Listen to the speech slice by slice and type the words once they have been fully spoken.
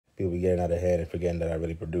People be getting out of hand and forgetting that I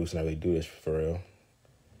really produce and I really do this for real.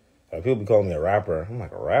 Like, people be calling me a rapper. I'm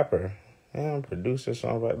like, a rapper? Man, I'm a producer,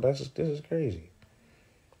 songwriter. This is crazy.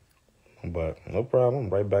 But no problem.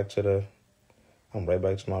 I'm right back to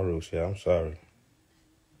my roots. Yeah, I'm sorry.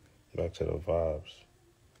 Back to the vibes.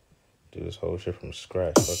 Do this whole shit from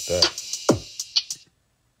scratch. Fuck that.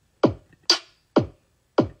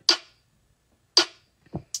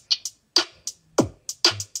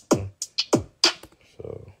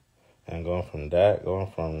 So, and going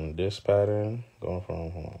from this pattern, hold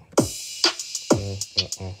on.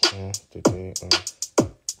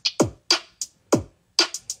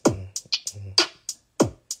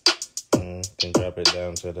 Then drop it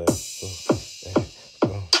down to the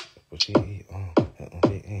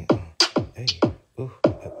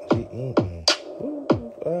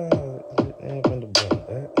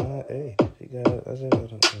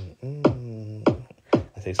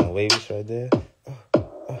I take some waves right there.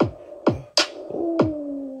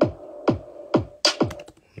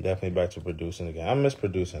 Definitely back to producing again. I miss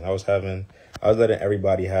producing. I was letting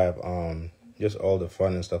everybody have just all the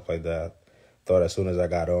fun and stuff like that. Thought as soon as I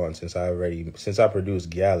got on, since I produced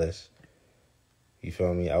Gallus, you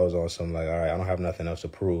feel me? I was on some like, all right, I don't have nothing else to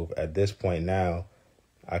prove. At this point now,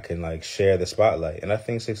 I can like share the spotlight. And I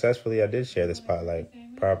think successfully I did share the spotlight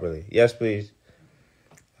properly. Yes, please.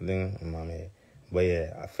 I think my man. But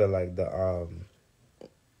yeah, I feel like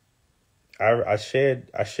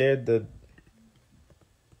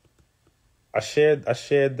I shared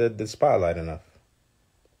the spotlight enough.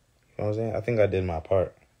 You know what I'm saying? I think I did my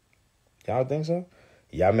part. Y'all think so?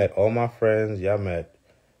 Y'all met all my friends. Y'all met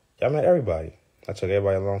everybody. I took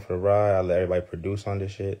everybody along for the ride. I let everybody produce on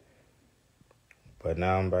this shit. But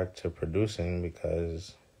now I'm back to producing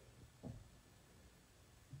because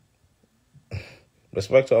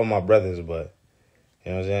respect to all my brothers, but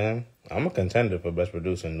you know what I'm saying? I'm a contender for best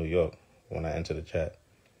producer in New York when I enter the chat.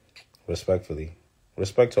 Respectfully.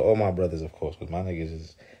 Respect to all my brothers, of course, because my niggas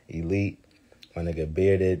is elite. My nigga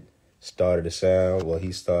Bearded started the sound. Well,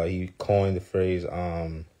 he coined the phrase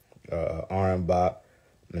R&B bop,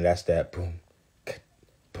 and that's that boom,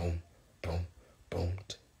 boom, boom, boom,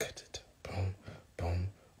 boom, boom,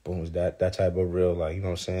 boom. Is that type of real, like, you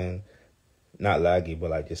know what I'm saying? Not laggy, but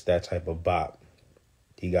like just that type of bop.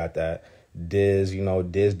 He got that. Diz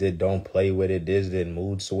did Don't Play With It. Diz did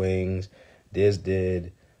Mood Swings. Diz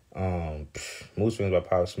did Mood Swings by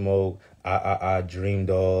Pop Smoke. I Dream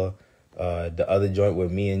Doll. The other joint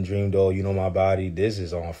with me and Dream Doll, You Know My Body. This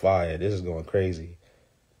is on fire. This is going crazy.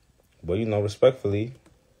 But respectfully,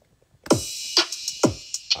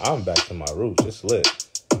 I'm back to my roots. It's lit.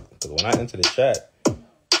 Because when I enter the chat,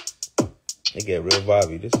 it get real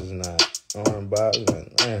vibey. This is not R&B.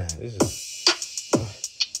 This is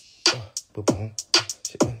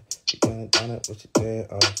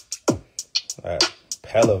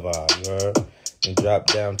Capella vibe, you heard? And drop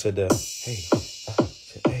down to the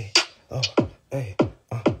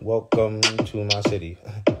welcome to my city.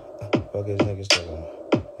 Fuck his niggas talking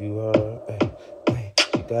about. You heard?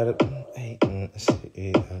 You got it.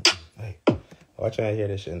 Watch out hear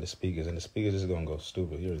this shit in the speakers, and the speakers is gonna go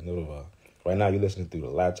stupid. You just know the vibe. Right now, you're listening through the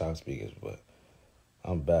laptop speakers, but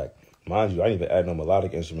I'm back. Mind you, I didn't even add no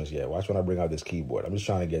melodic instruments yet. Watch when I bring out this keyboard. I'm just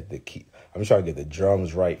trying to get the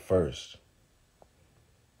drums right first,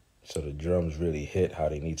 so the drums really hit how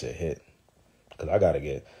they need to hit. Cause I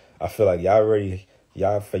feel like y'all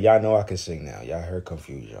know I can sing now. Y'all heard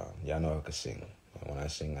Confusion. Y'all know I can sing. And when I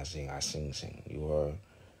sing. You heard?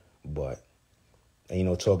 But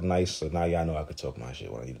and talk nice. So now y'all know I can talk my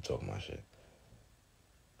shit when I need to talk my shit.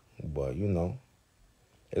 But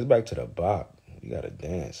it's back to the bop. You gotta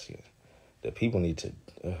dance. Yeah. The people need to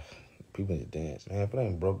dance. Man, if it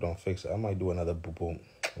ain't broke, don't fix it. I might do another boom boom.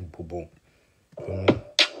 Boom boom. Feel me?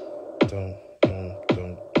 Dum dum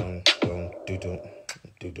dum dum dum do dum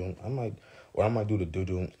do dum. I might do the do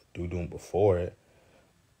dum before it.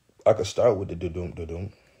 I could start with the do dum.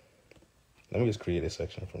 Let me just create a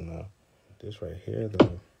section from now. This right here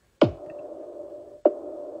though.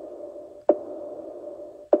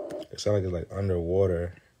 It sounds like it's like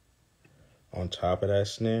underwater on top of that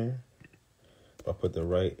snare. If I put the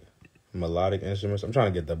right melodic instruments, I'm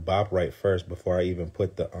trying to get the bop right first before I even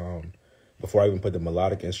put the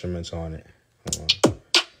melodic instruments on it.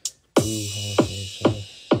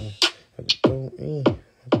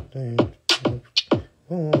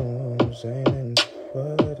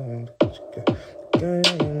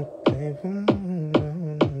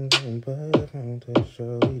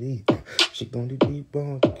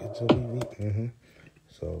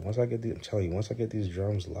 So once I get these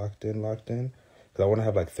drums locked in, because I want to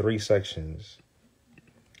have like 3 sections.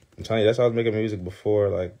 I'm telling you, that's how I was making music before,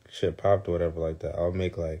 like, shit popped or whatever like that. I'll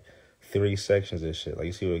make, like, 3 sections of shit. Like,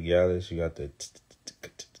 you see with Gallus, you got the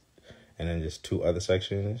and then just 2 other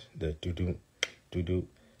sections, the do-do, do-do.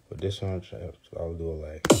 With this one, I'll do it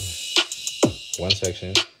like 1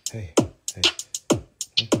 section. Hey, hey,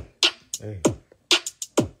 hey.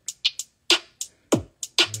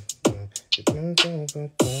 So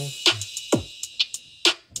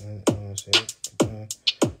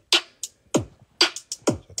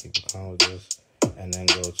keep it calm with this, and then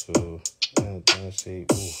go to let's see.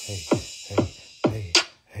 Ooh, hey, hey, hey,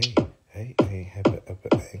 hey, hey, hey, apple,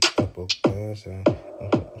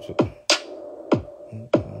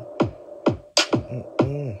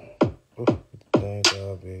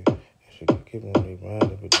 keep on me round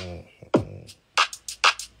up and down.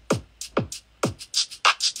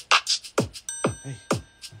 Hey.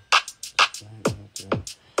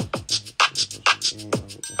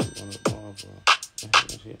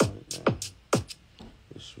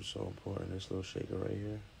 This was so important. This little shaker right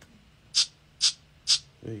here.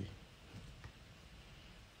 Hey.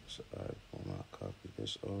 So I'm gonna copy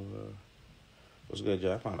this over. What's good,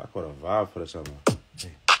 Jack? I caught a vibe for the summer.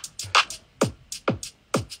 Hey.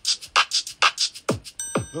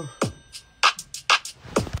 Oh.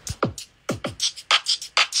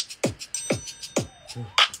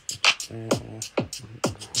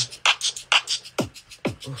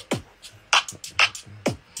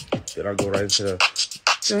 Then I go right into the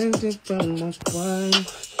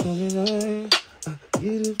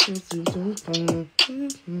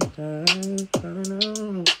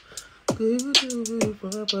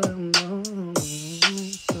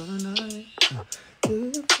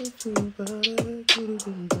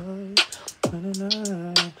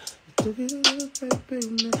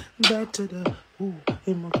back to the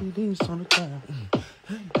hit my feelings on the time.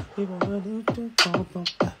 Hey,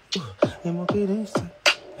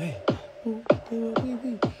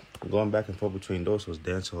 going back and forth between those was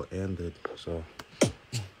dancehall and the so.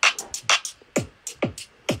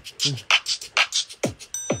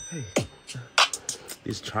 Hey,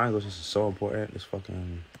 these triangles, this is so important. This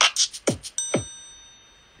fucking,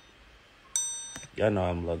 y'all know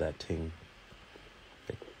I love that ting.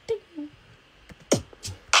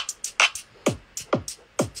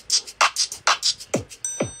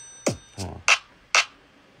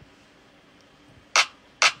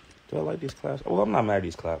 Do I like these claps? Well, I'm not mad at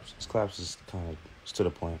these claps. These claps is kind of to the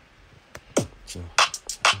point. So.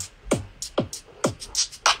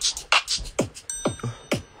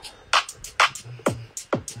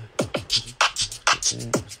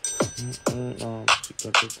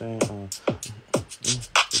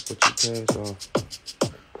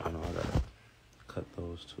 I know I gotta cut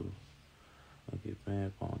those too. I'll get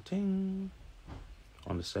back on ting.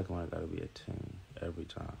 On the second one, I gotta be a ting every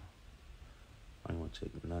time. I don't want to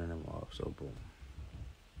take none of them off, so boom.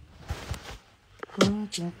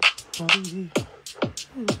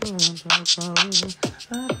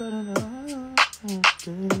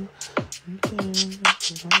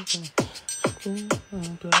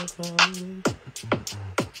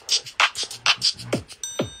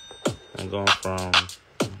 I'm going from,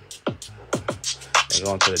 and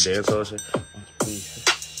going to the dance hall shit.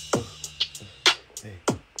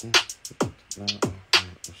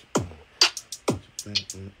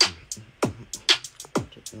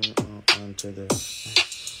 Onto the,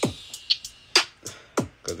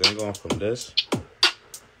 because then going from this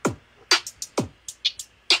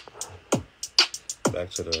back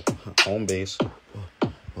to the home base.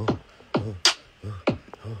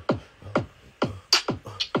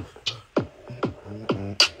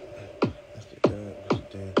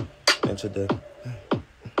 Into the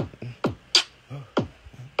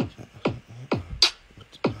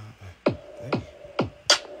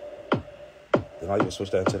then I'll even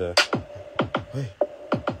switch that to the hey,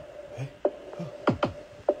 hey, oh,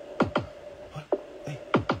 what, hey,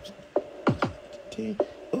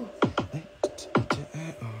 oh, hey,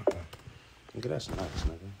 nigga, that's nice,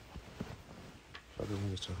 nigga. Fucking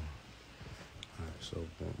niggas talking. Alright, so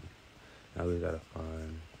boom. Now we gotta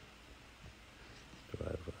find the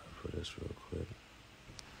right vibe for this real quick.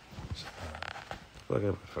 I feel like I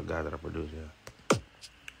forgot that I produced, yeah.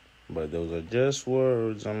 But those are just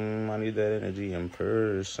words. I need that energy in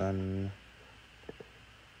person.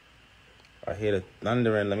 I hear the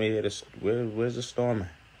thunder and let me hear this. Where's the storm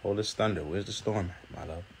at? Hold this thunder. Where's the storm at, my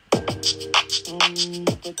love?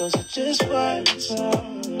 But those are just words.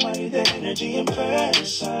 I need that energy in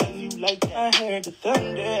person. You like that? I heard the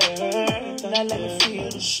thunder. Then I let me feel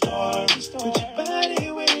the storm. Put your body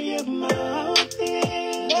where your mouth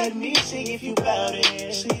is. Let me see if you bout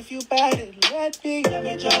it. See if you bout it. Let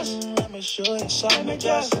me show you something. Let me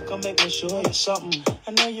just come make me show you something.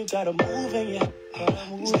 I know you got a move in you.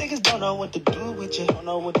 These niggas don't know what to do with you. Don't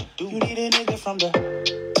know what to do. You need a nigga from the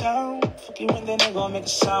town. Fuck you and then they gon' make a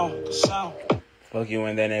sound. Fuck you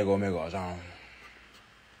and then they gon' make a sound.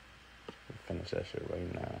 Finish that shit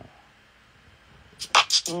right now.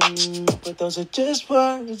 But those are just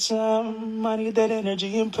words. I need that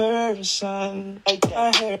energy in person. Like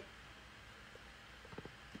I heard.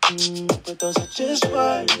 But those are just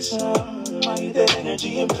words. I need that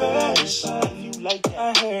energy in person. You like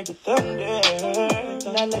I heard the thunder.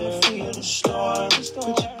 Now let me feel the storm.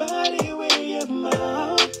 Put your body where your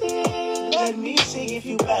mouth is. Let me see if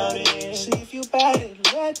you bout it. See if you bout it.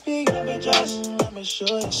 Let me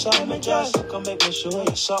show you something. Let me just come make me show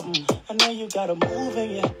you something. I know you got a move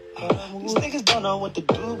in you. These niggas don't know what to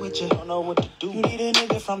do with you. Don't know what to do. You need a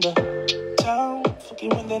nigga from the town. Fuck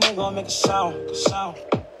you and then they gon' make a sound.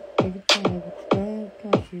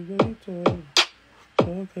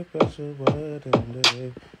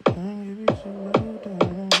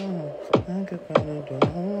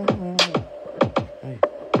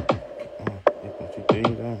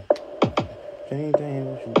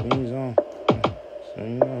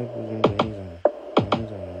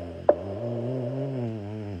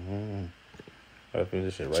 I gotta finish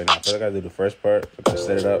this shit right now. First I gotta do the first part. I gotta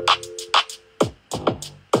set it up.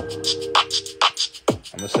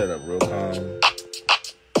 I'm gonna set it up real calm.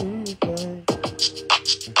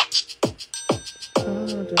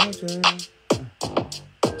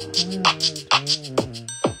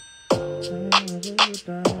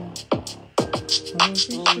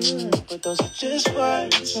 But those are just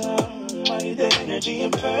words. I need that energy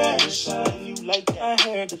in person. You like I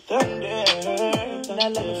heard the thunder. Now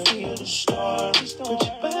let me feel the storm. Put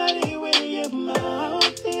your body where your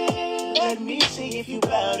mouth is. Let me see if you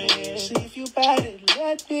bout it. See if you bout it.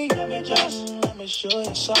 Let me show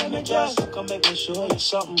you something. Let me just come make me show you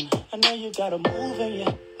something. I know you got a move in you.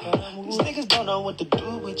 These niggas don't know what to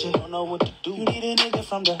do with you. Don't know what to do. You need a nigga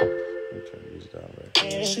from the.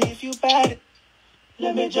 See if you bout it.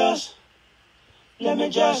 Let me just. Yeah,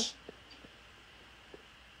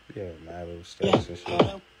 mad little steps and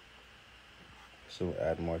shit. So we'll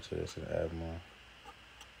add more to this and add more.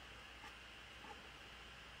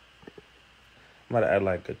 I'm about to add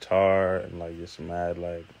like guitar and like just mad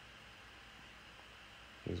like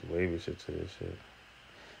this wavy shit to this shit.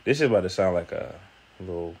 This shit about to sound like a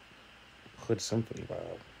little hood symphony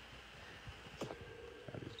vibe.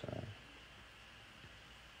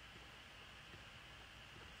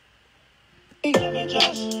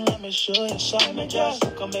 Let me show you something. Just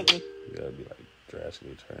come make me. You gotta be like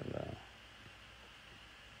drastically turned down.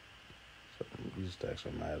 So these stacks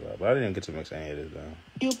are mad loud, but I didn't get to mix any of this down.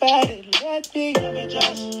 You bout it,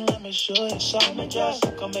 let me show you something. Just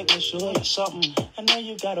come make me show you something. I know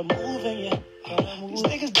you got a move in you. These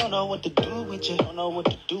niggas don't know what to do with you. Don't know what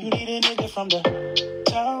to do. You need a nigga from the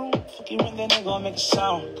town. Fuck you and then they gon' make a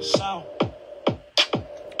sound.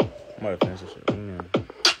 I might finish this shit.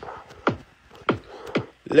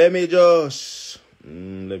 Let me just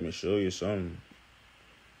let me show you something.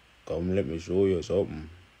 Come, let me show you something.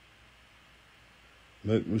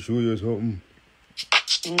 Let me show you something.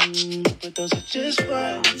 But those are just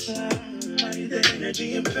words. I need the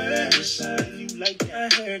energy in person. You like I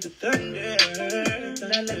heard the thunder.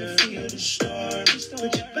 Now let me feel the storm.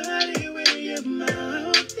 Put your body where your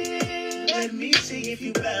mouth is. Let me see if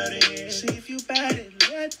you bout it. See if you bout it.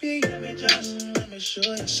 Let me show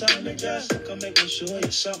you something. Just come make me show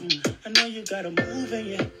you something. I know you got a move in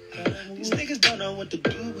you. These niggas don't know what to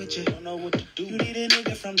do with you. Don't know what to do. You need a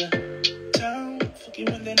nigga from the town. Fuck you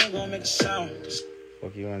and then they gon' make a sound.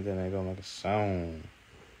 Fuck you and then they gon' make a sound.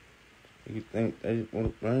 You think they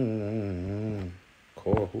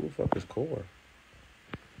Core? Who the fuck is Core?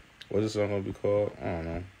 What's this song gonna be called? I don't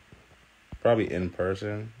know. Probably In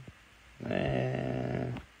Person.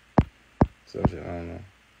 Some shit, I don't know.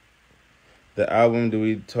 The album, do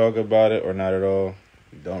we talk about it or not at all?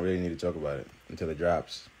 We don't really need to talk about it until it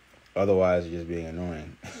drops. Otherwise, you're just being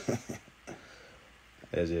annoying.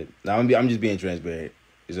 That's it. Now, I'm just being transparent.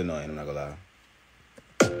 It's annoying, I'm not gonna lie.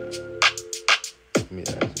 Let me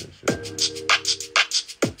ask this shit.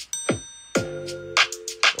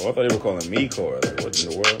 Oh, I thought they were calling me Core. Like, what in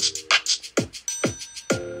the world?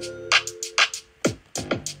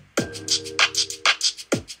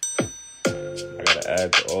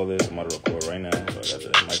 Add to all this. I'm about to record right now, so I got the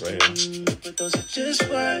mic right here. But those are just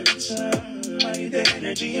words. I need the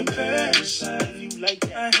energy in person. You like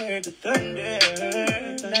I heard the thunder.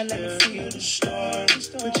 Now let me feel the storm.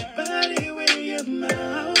 Put your body where your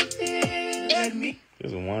mouth is. Let me.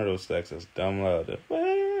 This is one of those stacks that's dumb loud.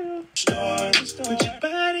 Stars, put your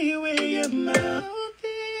body where your mouth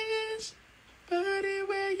is. Body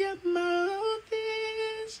where your mouth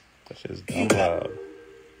is. That shit's dumb loud.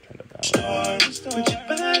 Turn it down. Stars, put your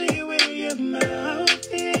body where your mouth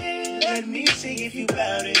is. Let me see if you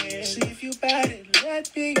bout it. See if you bout it.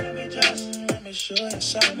 Let me show you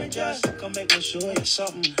something. Come make me show you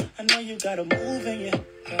something. I know you got a move in you.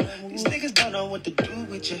 These niggas don't know what to do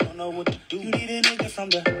with you. Don't know what to do. You need a nigga from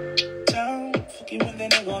the town. Fuck you and then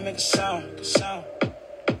they gonna make a sound.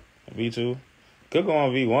 V2. Could go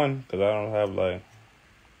on V1 because I don't have like.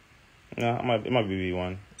 Nah, it might be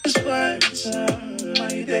V1. It's words,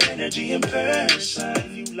 the energy in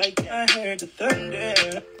person. You like I heard the thunder.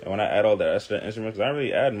 And when I add all the extra instruments, I don't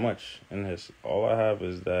really add much in this. All I have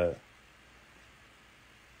is that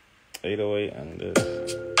 808 and this.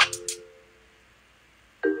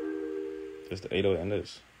 Just the 808 and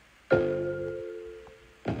this.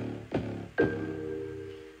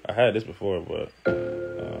 I had this before, but I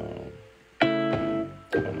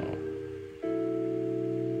don't know.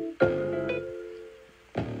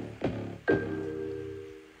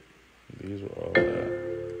 These were all that.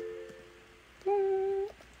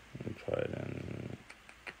 Let me try it in.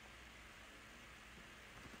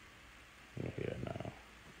 Let me hear it now.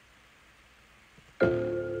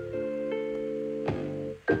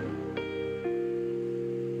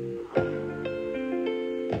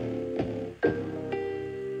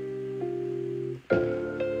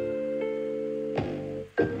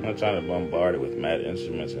 I'm not trying to bombard it with mad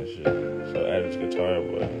instruments and shit. So I added this guitar,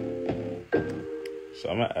 but. So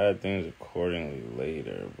I'm gonna add things accordingly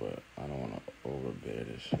later, but I don't wanna overbear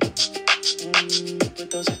this shit. But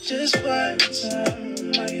those are just words.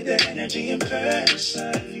 The energy in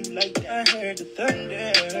person. You like I heard the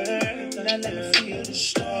thunder. Now let me feel the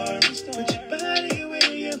stars. Put your body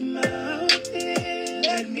where your mouth is.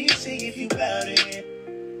 Let me see if you bout it.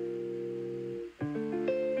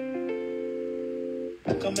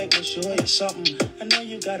 Come make me show you something. I know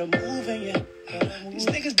you got a move in you. These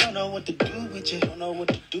niggas don't know what to do with you. Don't know what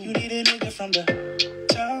to do. You need a nigga from the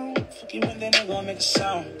town. Fuck you and then they gonna make a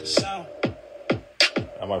sound.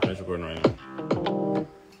 I might finish recording right now.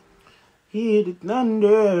 Hear the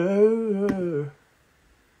thunder.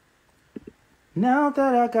 Now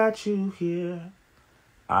that I got you here,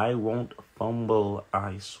 I won't fumble,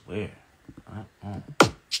 I swear.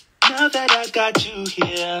 Now that I got you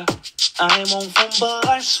here, I won't fumble,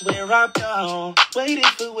 I swear I've down. Waited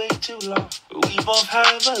for way too long. We both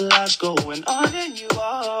have a lot going on and you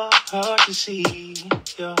are hard to see.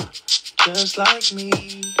 You're just like me.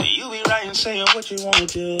 You be writing, saying what you wanna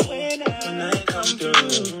do when I come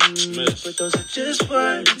through. But those are just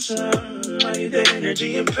words. The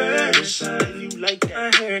energy in person. You like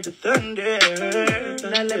I heard the thunder.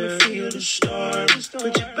 Now let me feel the storms.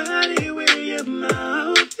 Put your body where your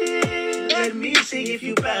mouth is. Let me see if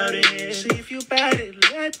you bout it. See if you bout it.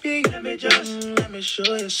 Let me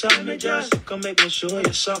show you something. Come make me show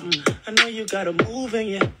you something. I know you got a move in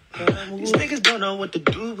you. These niggas don't know what to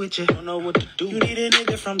do with you. Don't know what to do. You need a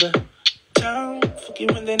nigga from the town. Fuck you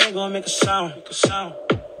and then they gonna make a sound.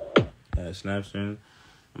 Snapstream.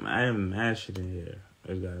 I am mad shit in here. I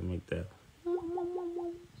just gotta make that.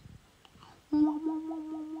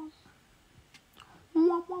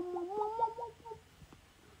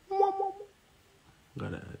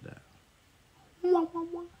 Gotta add that.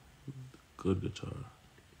 Good guitar.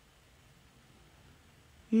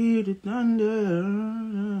 Hear the thunder.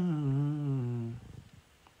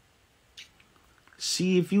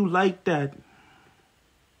 See if you like that.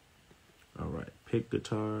 All right, pick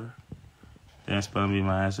guitar. That's gonna be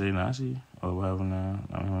my essay. Now I see. Oh, whatever now.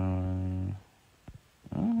 Alright,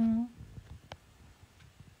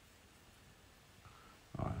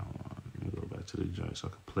 hold on. Let me go back to the joint so I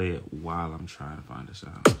can play it while I'm trying to find the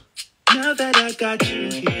sounds. Now that I got you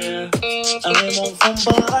here, I won't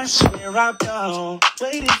fumble, I swear I've down.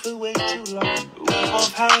 Waited for way too long. We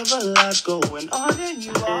both have a lot going on and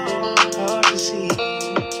you are hard to see.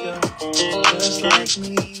 You're just like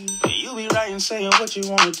me. You be writing, saying what you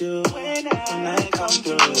wanna do when I come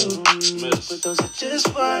through. But those are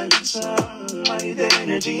just words. The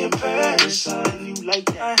energy in person. You like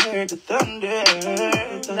I heard the thunder.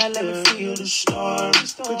 Now let me feel the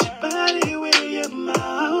storms. Put your body where your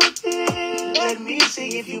mouth is. Let me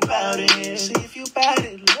see if you bout it. See if you bout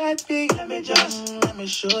it. Let me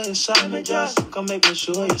show you something. Come make me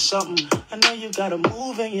show you something. I know you got a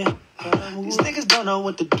move in you. These niggas don't know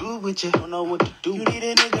what to do with you. Don't know what to do. You need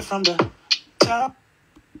a nigga from the top.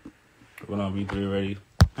 We're on V3 ready?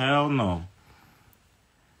 Hell no.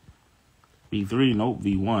 V3, nope,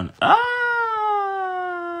 V1.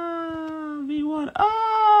 V1.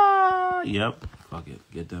 Yep. Fuck it.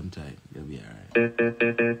 Get them tight. They'll be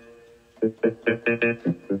alright.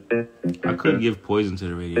 I could give Poison to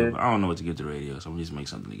the radio, but I don't know what to give to the radio, so I'm just make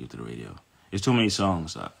something to give to the radio. There's too many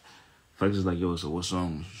songs. Flex is like, yo, so what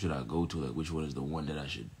song should I go to? Like, which one is the one that I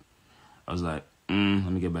should? I was like, let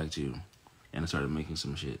me get back to you. And I started making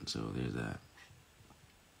some shit, so there's that.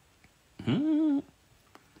 So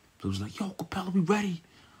it was like, yo, Capella, we ready.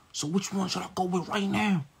 So which one should I go with right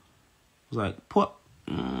now? I was like,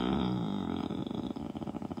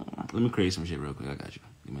 let me create some shit real quick. I got you.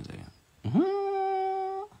 Give me a second.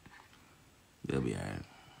 They'll be alright.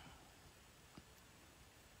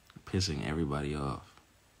 Pissing everybody off.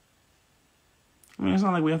 I mean, it's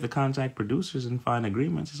not like we have to contact producers and find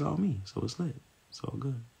agreements. It's all me, so it's lit. It's all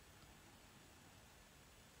good.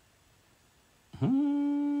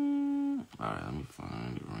 Alright, let me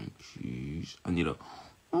find the right keys. I need a...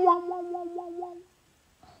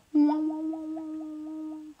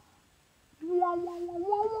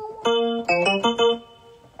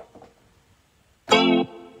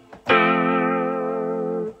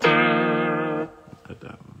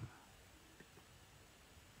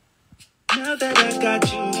 Now that I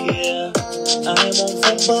got you here, I'm on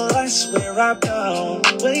fumble, I swear I'm down.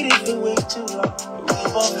 Waiting for way too long. We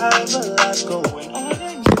both have a lot going on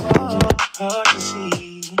and you are hard to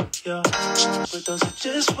see, yeah. But those are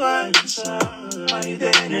just words, I need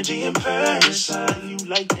the energy in person. You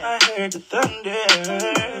like that, I heard the thunder,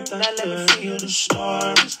 then I let me feel the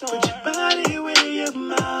storm. Put your body where your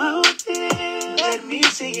mouth is, let me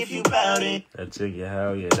see if you bout it. That's it, yeah,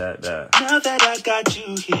 hell yeah, that. Now that I got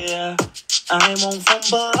you here, I'm on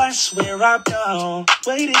fumble, I swear I'm down.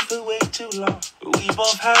 Waiting for way too long. We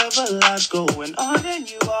both have a lot going on and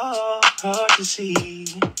you are hard to see,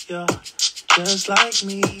 yeah. Just like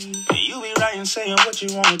me, you be writing, saying what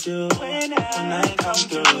you wanna do when I come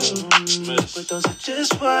through. But those are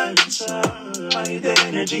just words, I need the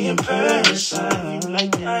energy in person. You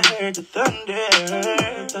like that, I heard the thunder,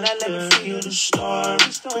 then I let me feel the storm.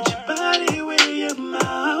 Put your body where your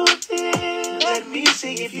mouth is, let me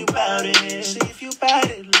see if you bout it. See if you bout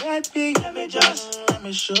it, let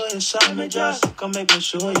me show you something. Come make me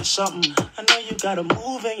show you something. I know you got a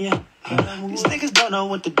move in you. These niggas don't know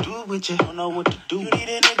what to do with you. Don't know what to do. You need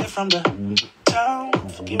a nigga from the town.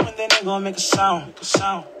 Forgive when they ain't gonna make a sound. That's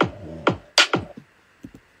gonna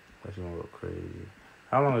go crazy.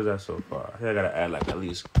 How long is that so far? I think I gotta add like at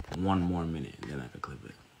least 1 more minute, and then I can clip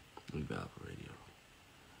it. We got for radio.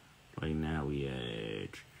 Right now we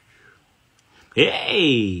at...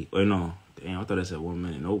 Hey! Wait, no. Damn, I thought I said 1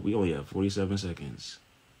 minute. Nope, we only have 47 seconds.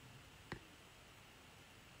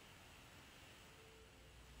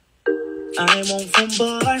 I'm on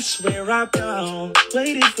fumble, I swear I'm down.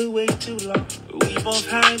 Waiting for way too long. We both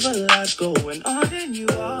have a lot going on and you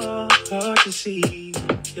are hard to see,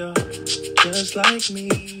 yeah. Just like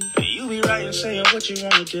me, you be writing, saying what you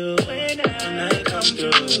wanna do when I come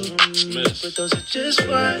through. But those are just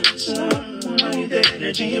words, I need the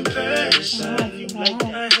energy in person. You like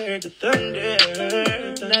that, I heard the thunder,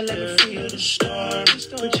 then I let me feel the storm.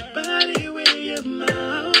 Put your body where your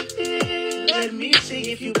mouth is, let me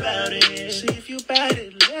see if you bout it. See if you bout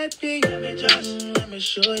it, let me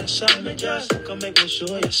show you something. Come make me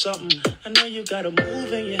show you something. I know you got a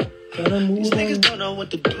move in you. These niggas don't know what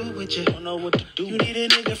to do with you. Don't know what to do. You need a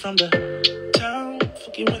nigga from the town.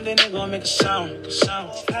 Forgive when they ain't gonna make a sound.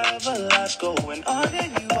 Have a lot going on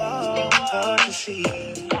and you are hard to see.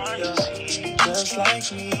 Just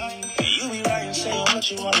like me, you be writing, saying what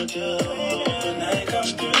you wanna do when I come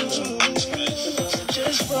through.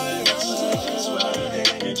 Just right, the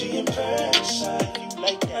energy in person. You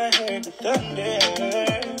like that, I heard the thunder,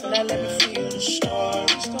 and I let me feel the storm.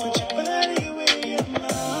 Put your body where your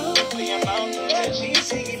mouth, let me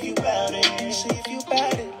see if you bout it. See if you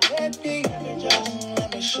bout it,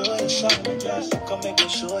 let me show you something. Come make me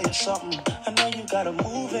show you something. I know you got a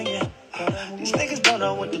move in you. These niggas don't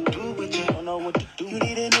know what to do with you. Don't know what to do. You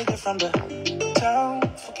need a nigga from the town.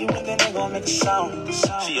 Fuck you when they ain't gonna make a sound.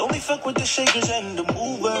 She only fuck with the shakers and the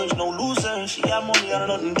movers. No loser. She got money, I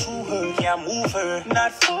don't nothing to her. Can't move her.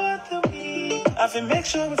 Not for the weak. I can make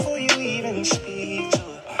sure before you even speak to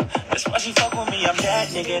her. That's why she fuck with me. I'm that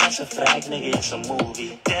nigga. That's a fact, nigga. It's a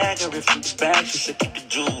movie. Dagger if you back. She said keep the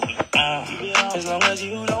jewelry. As long as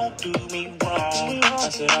you don't do me wrong. I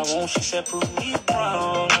said I won't. She said prove me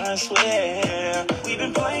wrong. I swear we've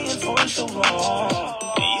been playing for so long.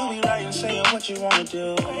 You be writing, saying what you wanna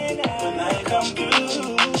do when I come through.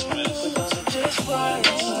 But those are just words.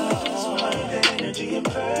 The energy in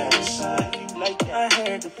person. You like that, I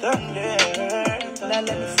heard the thunder, then I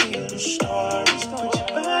let me feel the storm. Put your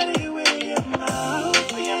body where your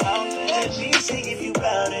mouth, let me see if you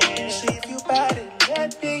bout it. See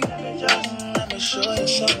show you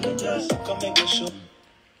something. Just come make me show.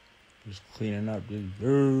 Just cleaning up this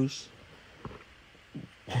verse.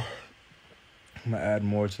 I'm gonna add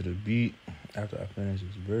more to the beat after I finish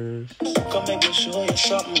this verse. Come make me show you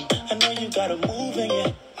something. I know you got a move in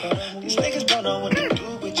you. These niggas don't know what to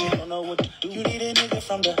do with you. Don't know what to do. You need a nigga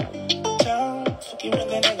from the town. Fuck you and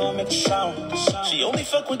then they gon' make a sound. She only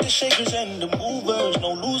fuck with the shakers and the movers.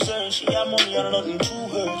 No losers. She got money, I don't nothing to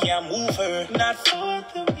her. Can't move her. Not for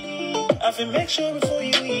the me. I feel make sure before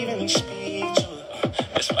you even speak to her.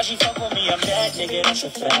 That's why she fuck with me, I'm that nigga, that's a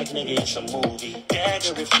fact, nigga, it's a movie.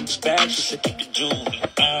 Dagger refuse back, she said keep the jewelry.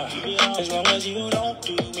 As long as you don't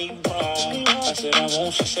do me wrong. I said I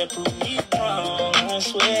won't, she said prove me wrong. I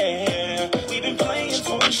swear, we've been playing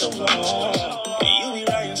for so long. And you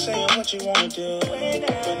be lying, saying what you wanna do.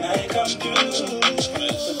 But now you come through.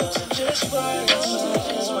 But those are just words.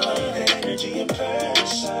 The energy in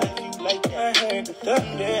person. You like I heard the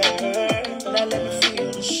thunder. But I let me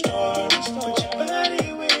feel the storm. Put your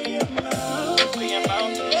body where your mouth. Where your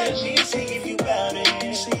mouth. Let me see if you bout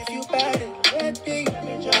it. See if you bout it.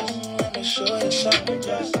 Let me show you something.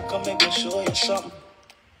 Just come make me show you something.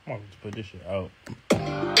 I'm gonna put this shit out. I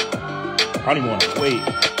don't even wanna wait.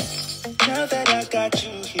 Now that I got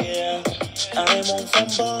you here, I won't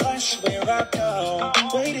fumble, I swear I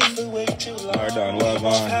don't. Waiting for way too long. Alright, done, love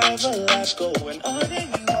on. Have a lot going on in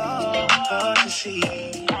you are. Hard to see,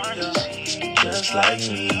 just like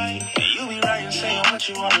me. You be lying, saying what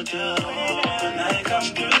you wanna do. But now you come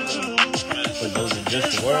through. But those are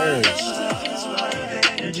just words.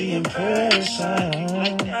 Energy in person.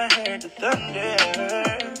 Like I heard the thunder.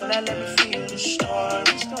 But I let me feel the storm.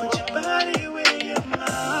 Put your body where your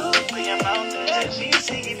mouth. Where your mouth. Let me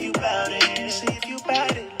see if you bout it. See if you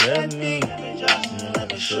bout it. Let me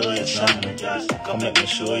show you something. Just come let me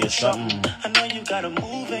show you something. I know you got a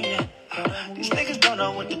move in you. These niggas don't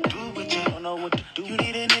know what to do with you. Don't know what to do. You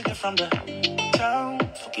need a nigga from the town.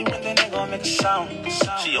 Fuck you and then they gon' make a sound.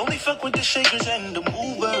 She only fuck with the shakers and the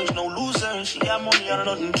movers. No losers. She got money, I don't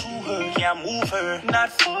nothing to her. Can't move her.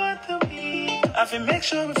 Not for the weak. I feel make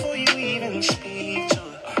sure before you even speak to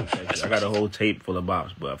her. I got a whole tape full of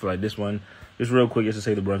bops, but I feel like this one, just real quick, just to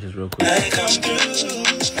say the brunches real quick. I come through.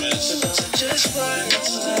 Just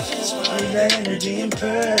words. That energy in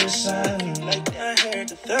person. Like I heard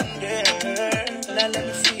the thunder. And I let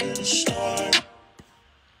me feel the storm.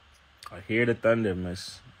 I hear the thunder,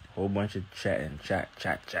 miss. Whole bunch of chatting. Chat.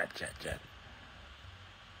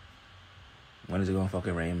 When is it gonna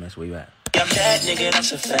fucking rain, miss? Where you at? I'm that nigga,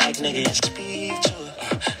 that's a fact, nigga. Speak to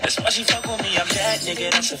her. That's why she fuck with me. I'm that nigga,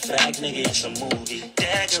 that's a fact, nigga. It's a movie.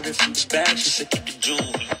 Dagger refuse back, she said keep the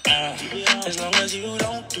jewelry. As long as you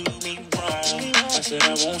don't do me wrong. I said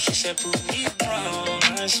I won't, she said prove me wrong.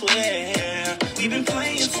 I swear, we've been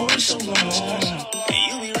playing for so long. And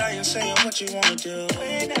you be lying, saying what you wanna do.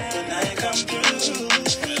 But now you come through. But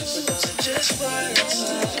those are just words.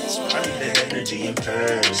 I need that energy in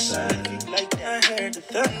person. Like I heard the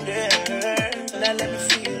thunder. And I let me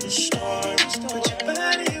feel the storm. Put your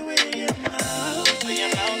body where your mouth. Where your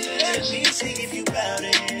mouth. Let me see if you bout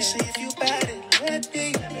it. See if you bout it.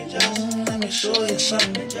 Let me show you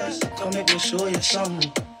something. Just come make me show you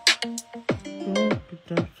something.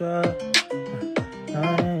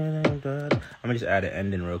 I'm gonna just add an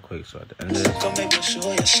ending real quick. So at the end of this, come make me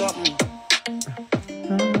show you something.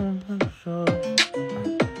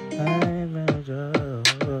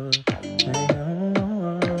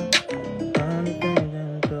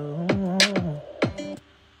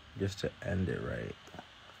 just to end it right.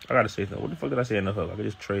 I gotta say something. What the fuck did I say in the hook? I could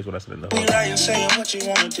just trace what I said in the hook. You're saying what you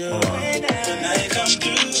wanna do. Now you come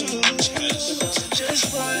through.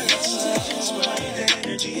 Just the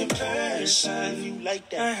energy in person. You like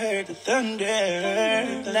that? I heard the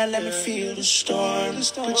thunder. Now let me feel the storm.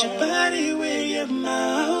 Put your body where your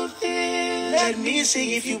mouth is. Let me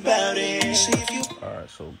see if you bout it. See if you. Alright,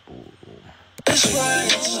 so boom. Just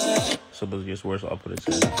words. So those are just words. So I'll put it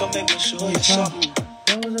to. Come make me show you something.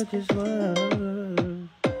 Those are just words.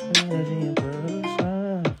 Energy in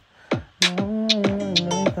person. No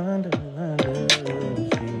thunder,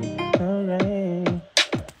 see the rain.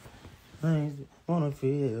 I wanna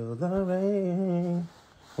feel the rain.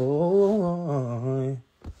 Oh,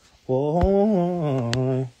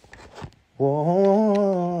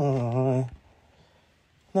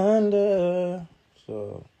 thunder.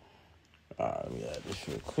 So, let me add this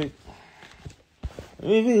real quick. Let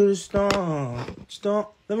me feel the storm.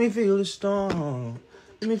 Let me feel the storm.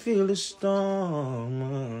 Let me feel the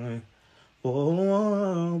storm.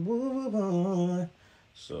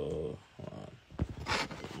 So,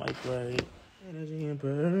 mic right. Energy in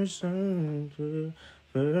person.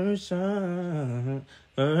 Person.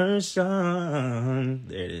 Person.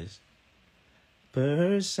 There it is.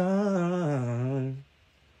 Person.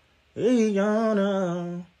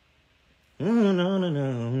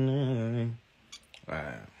 No.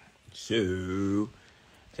 Alright. So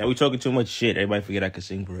we talking too much shit. Everybody forget I can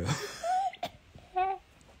sing for real.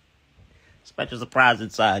 Special surprise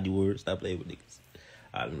inside you word. Stop playing with niggas.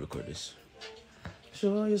 Alright, let me record this.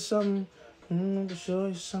 Show you something. Show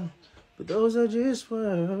you something. But those are just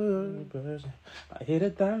words. I hear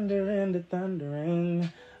the thunder and the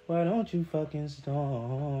thundering. Why don't you fucking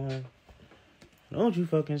storm? Don't you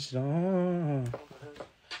fucking storm?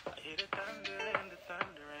 I hear the thunder and the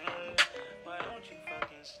thundering. Why don't you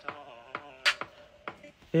fucking storm?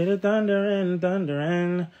 Hear the thunder and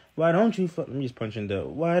thundering. Why don't you fuck? Let me just punch in the.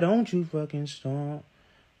 Why don't you fucking storm?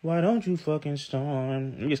 Why don't you fucking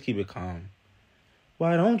storm? Let me just keep it calm.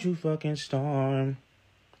 Why don't you fucking storm?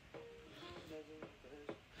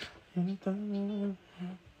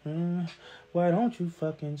 Why don't you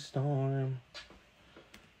fucking storm?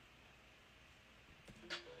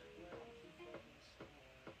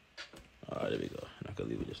 Alright, there we go. I'm not gonna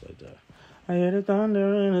leave it just like that. I hear the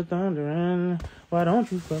thunder and the thundering. Why don't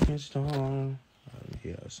you fucking storm? Let me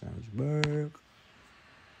hear how it sounds back.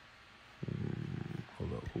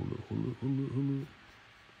 Hold up.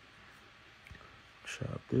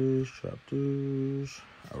 Chop this.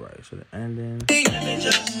 Alright, so the ending.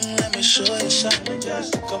 Let me show you something.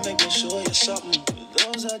 Just come make me show you something.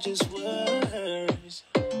 Those are just words.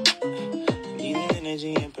 Need the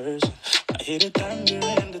energy in person. I hear the thunder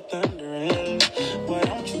and the thundering. Why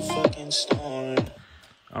don't you fucking storm?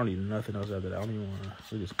 I don't need nothing else after that. I don't even want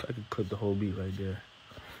to. I could clip the whole beat right there.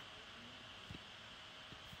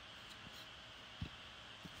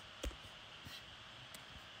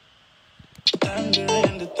 Thunder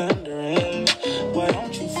and the thundering. Why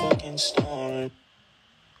don't you fucking storm?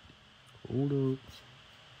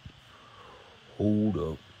 Hold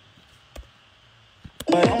up.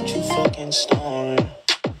 Why don't you fucking storm?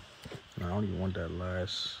 No, I don't even want that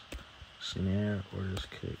last snare or this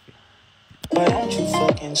kick. Why don't you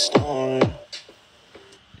fucking storm?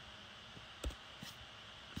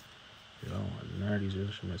 I don't want none of these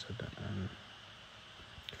instruments at the end.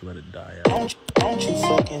 Just let it die out. Don't you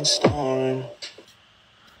fucking storm?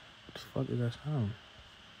 What the fuck is that sound?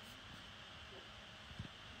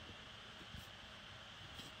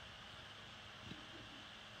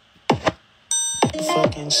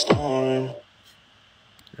 Fucking storm.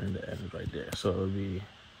 And the end is right there. So it would be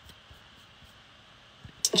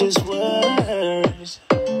Just words.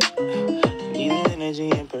 Need the energy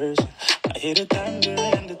in person. I hear the thunder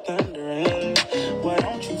and the thundering. Why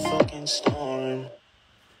don't you fucking storm?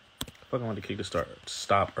 I want the kick to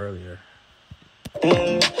stop earlier.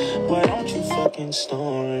 Why don't you fucking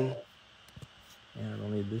storm? Yeah, I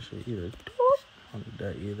don't need this shit either. I don't need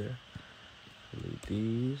that either. I need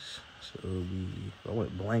these. So it would be. I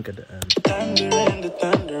went blank at the end. Thunder and the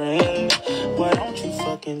thundering. Why don't you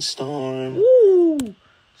fucking storm? Woo!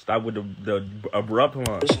 Stop with the abrupt one.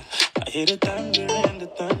 I hear the thunder and the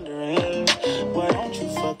thundering. Why don't you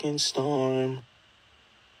fucking storm?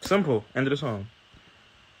 Simple. End of the song.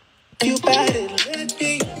 You bad it,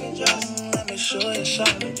 let me show you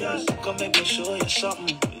something. Just come make me show you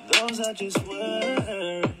something. Those are just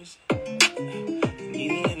words.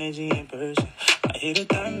 Need the energy in person. I hear the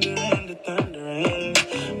thunder and the thundering.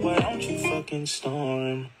 Why don't you fucking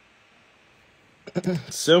storm?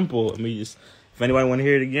 Simple. I mean, just, if anybody want to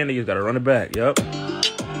hear it again, they just gotta run it back. Yup.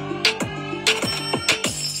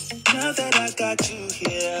 Now that I got you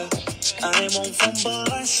here, I won't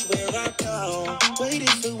fumble, I swear I don't. Waiting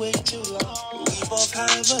for way too long. We both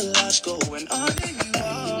have a lot going on, and you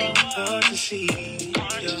are hard to see.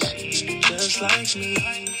 Just like me,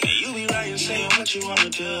 you be right and saying what you wanna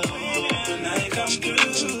do. When I come through,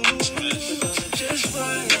 because it just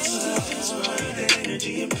works. The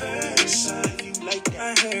energy in person, you like I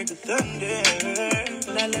heard the thunder.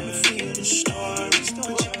 Now let me feel the storm.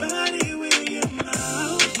 Put your body where your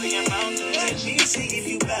mouth. Let me see if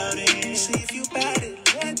you bout it. See if you bout it.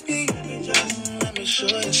 Let me show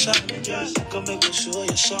you something. Just come make me show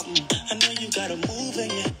you something. I know you got a move in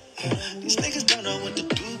you. These niggas don't know what to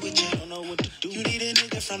do with you. You need a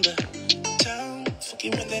nigga from the town. Fuck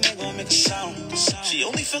you when they gon' make a sound. She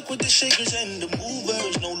only fuck with the shakers and the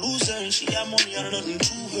movers. No losers. She got money on nothing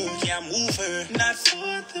to her. Yeah, I move her. Not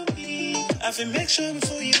for the weak. I feel make sure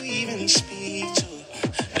before you even speak to her.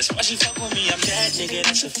 That's why she fuck with me, I'm that nigga,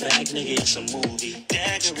 that's a fact, nigga, it's a movie.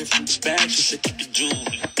 Dagger if you back, she said keep the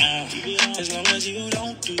jewelry. As long as you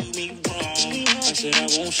don't do me wrong, I said I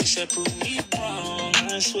won't, she said prove me wrong.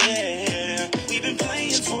 I swear, we've been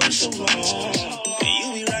playing for so long.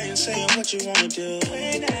 You be right and saying what you wanna do.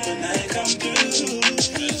 When I come through, but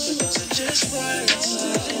those are just words.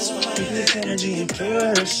 This energy in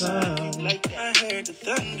person. Like I heard the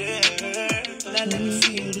thunder. Now let me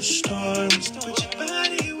feel the storm. Put your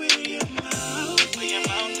body where your mouth.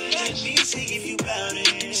 Let me see if you bout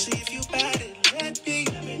it. See if you bout it.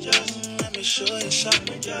 Let me show you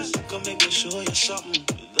something. Just go make me show you something.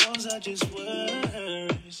 Those are just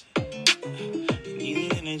words.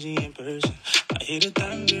 Need the energy in person. I hear the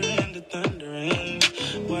thunder and the thundering.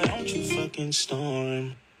 Why don't you fucking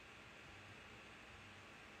storm?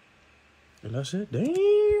 And that's it.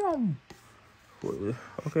 Damn.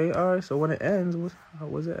 Okay, all right. So when it ends, what's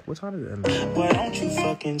that? What time does it end? Why don't you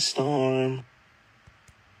fucking storm?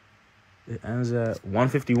 It ends at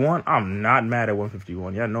 1:51. I'm not mad at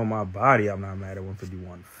 1:51. Y'all know my body. I'm not mad at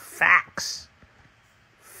 1:51. Facts.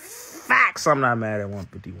 I'm not mad at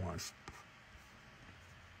 1:51.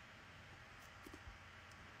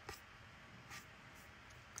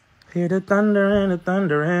 Hear the thunder and the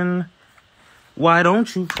thundering. Why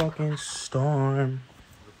don't you fucking storm?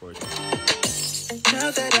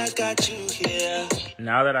 Now that I got you here.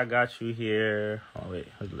 Now that I got you here. Oh wait,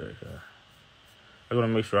 where's the lyric? I'm gonna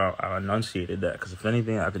make sure I enunciated that, because if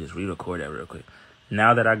anything, I could just re-record that real quick.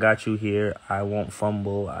 Now that I got you here, I won't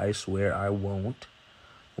fumble. I swear I won't.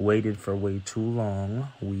 Waited for way too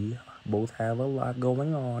long. We both have a lot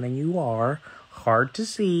going on, and you are hard to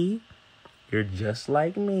see. You're just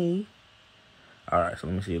like me. All right, so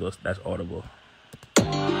let me see. That's audible.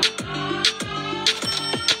 Now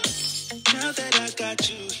that I got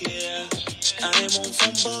you here, I won't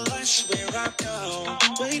fumble. I swear I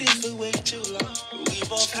don't. Waited for way too long. We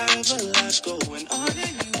both have a lot going on,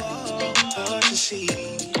 and you are hard to see.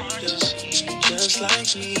 Just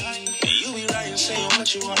like me. You be right and saying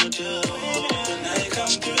what you wanna do. When I come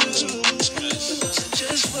through, but those are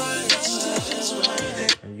just words.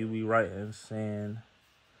 And you be writing saying,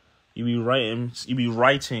 you be writing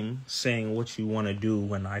saying what you want to do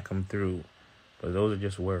when I come through. But those are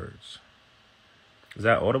just words. Is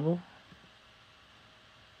that audible?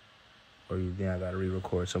 Or you think I gotta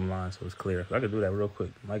re-record some lines so it's clear? I could do that real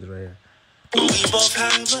quick. The mic is right here. We both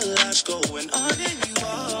have a lot going on, and you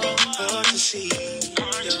are hard to see.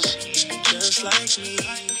 Just like me.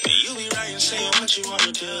 You be right and saying what you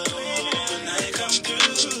wanna do. When I come through,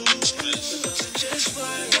 those are just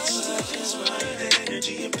words.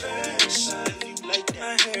 Energy in person. You like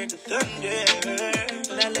I heard the thunder.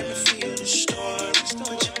 Now let me feel the storm.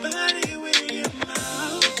 Put your body where your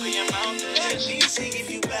mouth. Let me see if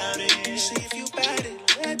you bout it. See if you bout it.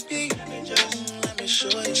 Let me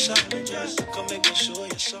show you something. Just come make me show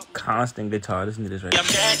you something. Constant guitar. Listen to this right I'm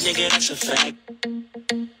that nigga, that's a fact.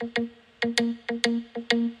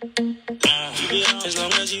 As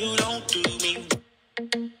long as you don't do me.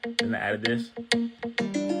 And I added this.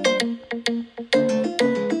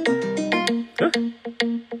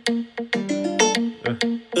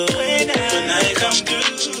 When I come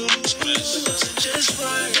through, just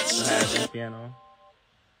words. I added this piano.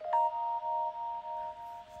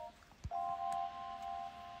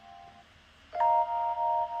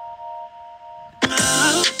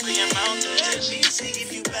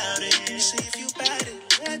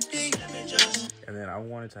 And then I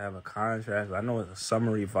wanted to have a contrast. I know it's a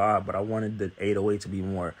summery vibe, but I wanted the 808 to be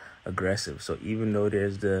more aggressive. So even though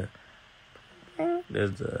there's the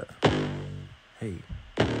hey,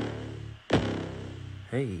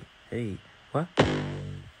 what?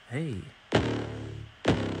 Hey.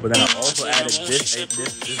 But then I also added this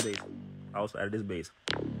bass. I also added this bass.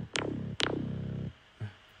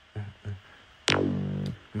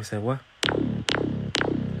 Let me say what?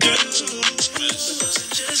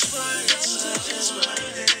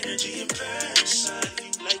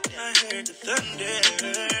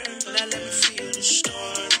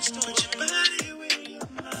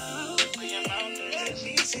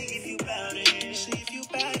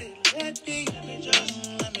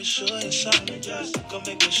 Go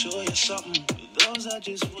make me show you something. Those are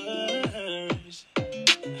just words.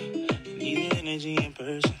 Need the energy in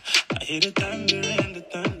person. I hear the thunder and the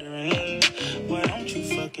thundering. Why don't you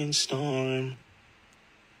fucking storm?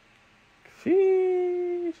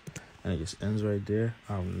 Sheesh. And it just ends right there.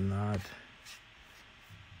 I am not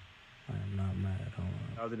mad. Hold on.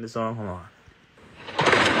 I was in the song. Hold on.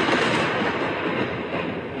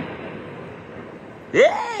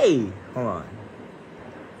 Yay! Hold on.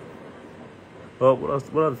 Oh, what else?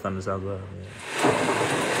 What other thunder sounds like? Yeah.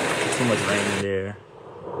 Too much rain in there.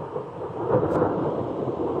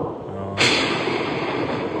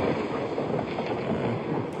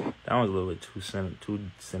 That one's a little bit too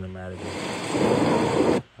cinematic.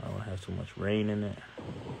 I don't want to have too much rain in it.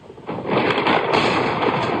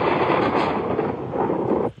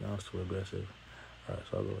 That was too aggressive. Alright,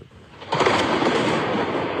 so I'll go with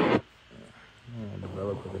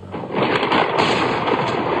develop it enough.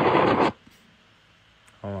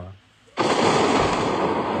 Hold on.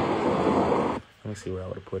 Let me see where I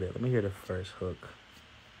would have put it. Let me hear the first hook.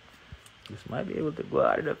 This might be able to go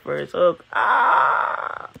out of the first hook.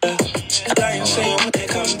 Ah!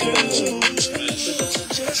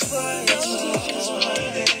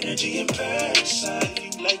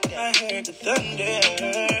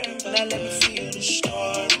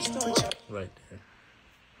 Right there.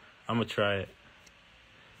 I'm gonna try it.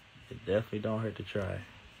 It definitely don't hurt to try.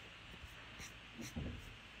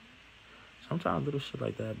 Sometimes little shit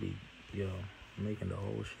like that be, making the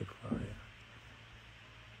whole shit fire.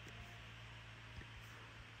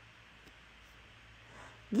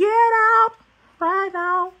 Get out right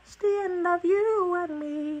now. It's the end of you and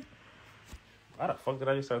me. Why the fuck did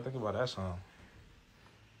I just start thinking about that song?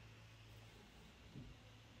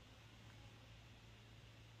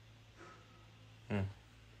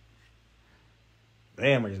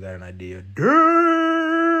 Damn, I just got an idea. Damn!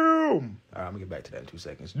 Alright, I'm gonna get back to that in 2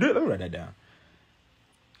 seconds. Let me write that down.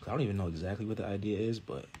 Cause I don't even know exactly what the idea is,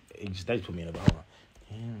 but that just put me in a ball.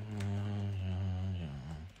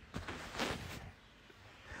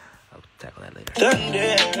 I'll tackle that later.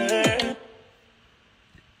 Thunder.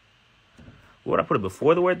 Would I put it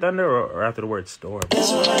before the word thunder or after the word storm?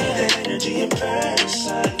 That's why the energy and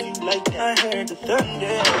pressure. Like I heard the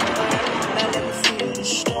thunder.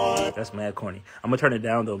 That's mad corny. I'm gonna turn it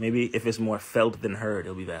down though. Maybe if it's more felt than heard,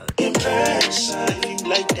 it'll be valid. Like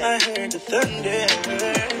I heard the thunder.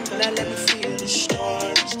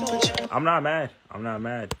 I'm not mad. I'm not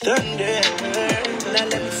mad. Thunder.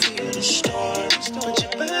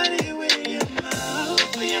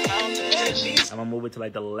 I'm gonna move it to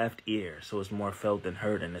like the left ear, so it's more felt than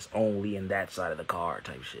heard, and it's only in that side of the car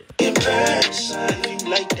type shit.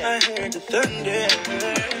 Like I heard the thunder.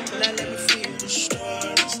 Let me feel the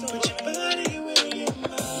stars. Put your body where your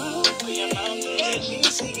mouth. Put your mouth. Let me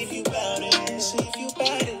see if you bout it. See if you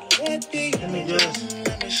bout it.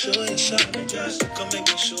 Let me show you something. Just come make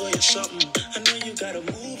me show you something. I know you got a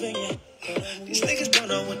move in you. These niggas don't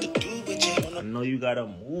know what to do with you. I know you got a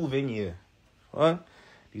move in you. What?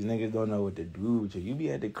 These niggas don't know what to do with you. You be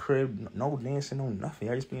at the crib, no dancing, no nothing.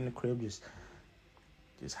 Y'all just be in the crib, just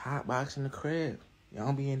hotboxing the crib. Y'all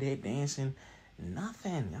don't be in there dancing,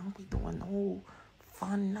 nothing. Y'all don't be doing no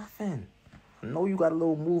fun, nothing. I know you got a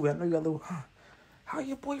little move. I know you got a little, How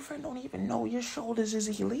your boyfriend don't even know your shoulders is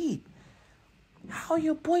elite? How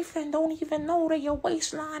your boyfriend don't even know that your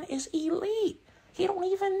waistline is elite? He don't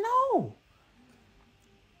even know.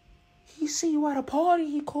 He see you at a party,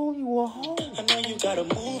 he call you a hoe. I know you got a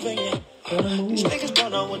move in you. These niggas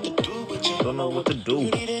don't know what to do with you. Don't know what to do.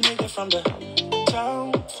 You need a nigga from the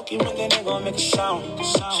town. Fuck you, then they gon' make a sound.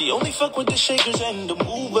 She only fuck with the shakers and the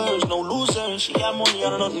movers. No losers. She got money, I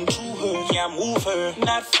don't nothing to her. Yeah, I move her.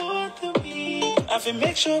 Not for the week. I feel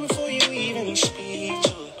make sure before you even speak to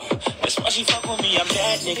her. That's why she fuck with me. I'm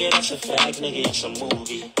that nigga, that's a fact, nigga. It's a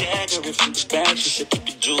movie. Dagger, if you back, she said keep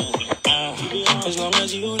the jewelry. As long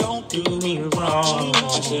as you don't do me wrong.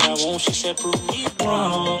 I said I won't, she said prove me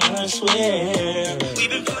wrong. I swear. We've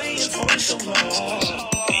been playing for so long.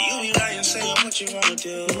 You be lying, saying what you wanna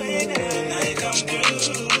do. And now you come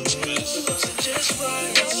through. Because it's just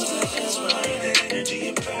right. That's why the energy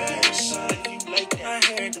and pressure. Like I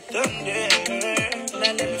heard the thunder.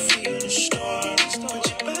 Now let me feel the storm. Put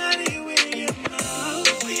your body where your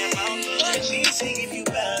mouth. Where your mouth. Let me see if you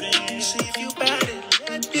bout it. See if you bout it.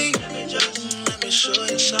 Let me show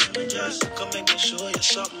you something. Just come make me show you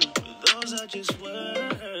something. Those are just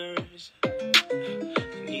words.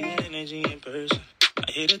 Need the energy in person.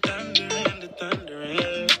 I hear the thunder and the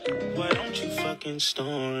thundering. Why don't you fucking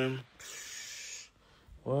storm?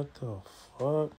 What the fuck?